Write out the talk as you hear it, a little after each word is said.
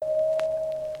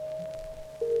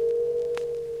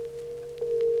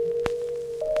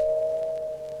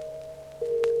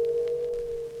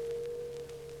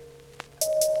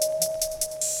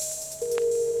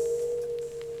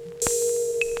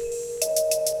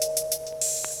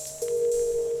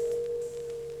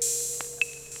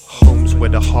where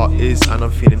the heart is, and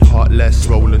I'm feeling heartless.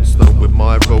 Rolling stone with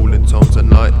my rolling tone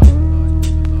tonight.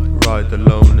 Ride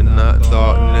alone in that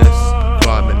darkness,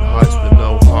 climbing heights with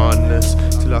no harness,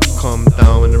 till I come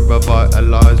down and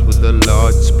revitalise with a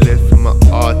large spliff from my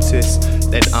artist.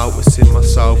 Then out within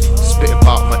myself, spitting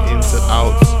about my ins and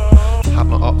outs. Have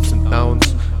my ups and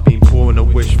downs, been poor and a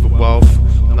wish for wealth.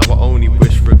 Now I only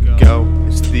wish for a girl.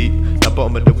 It's deep, the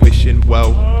bottom of the wishing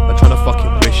well. I'm trying to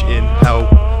fucking wish in hell.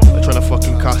 I'm trying to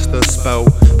fucking cast a spell.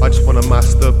 I just wanna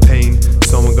master pain.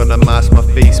 Someone gonna mask my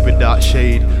face with that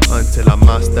shade until I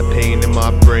master pain in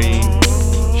my brain.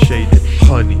 Shade it,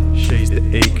 honey, shade the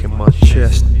ache in my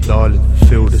chest. Darling,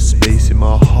 feel the space in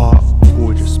my heart.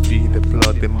 Gorgeous, be the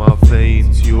blood in my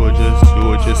veins. You're just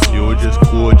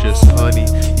gorgeous, honey.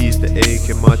 Ease the ache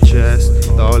in my chest.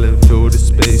 Darling, feel the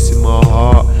space in my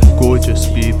heart. Gorgeous,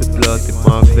 be the blood in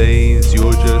my veins.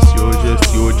 You're just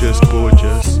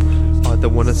gorgeous. I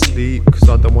don't wanna sleep, cause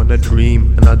I don't wanna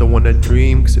dream. And I don't wanna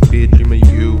dream, cause it'd be a dream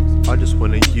of you. I just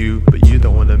wanna you, but you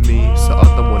don't wanna me. So I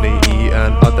don't wanna eat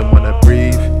and I don't wanna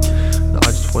breathe. No,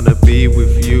 I just wanna be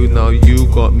with you. Now you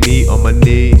got me on my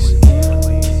knees.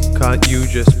 Can't you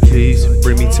just please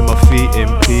bring me to my feet in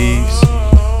peace?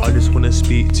 I just wanna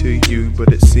speak to you,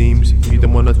 but it seems you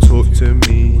don't wanna talk to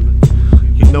me.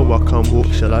 You know I can't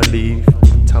walk, shall I leave?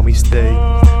 Tell me stay,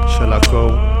 shall I go?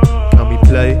 Can we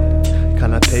play?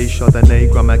 Can I pay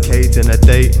Chardonnay, grab my cage in a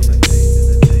date?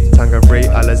 Tangeray,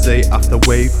 Alizé, after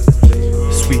wave.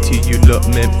 Sweetie, you look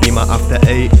mint, be my after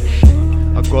 8.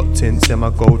 I got tints in my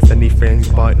gold Fendi frames,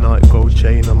 bite night, gold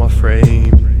chain on my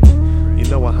frame. You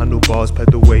know I handle bars,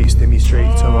 pedal weight, steer me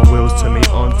straight, turn my wheels, turn me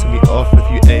on, turn me off if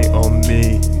you ain't on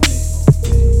me.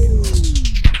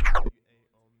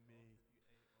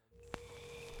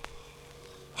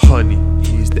 Honey,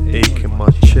 ease the ache in my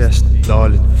chest.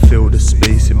 Darling, feel the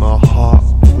space in my heart.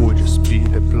 Gorgeous, be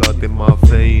the blood in my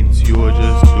veins. You're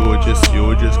just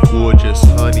gorgeous,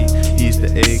 honey. Ease the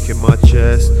ache in my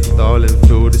chest. Darling,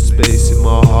 feel the space in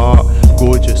my heart.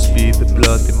 Gorgeous, be the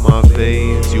blood in my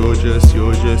veins. You're just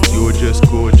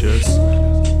gorgeous.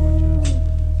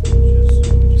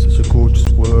 Such a gorgeous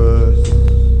word.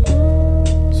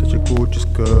 Such a gorgeous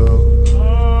girl.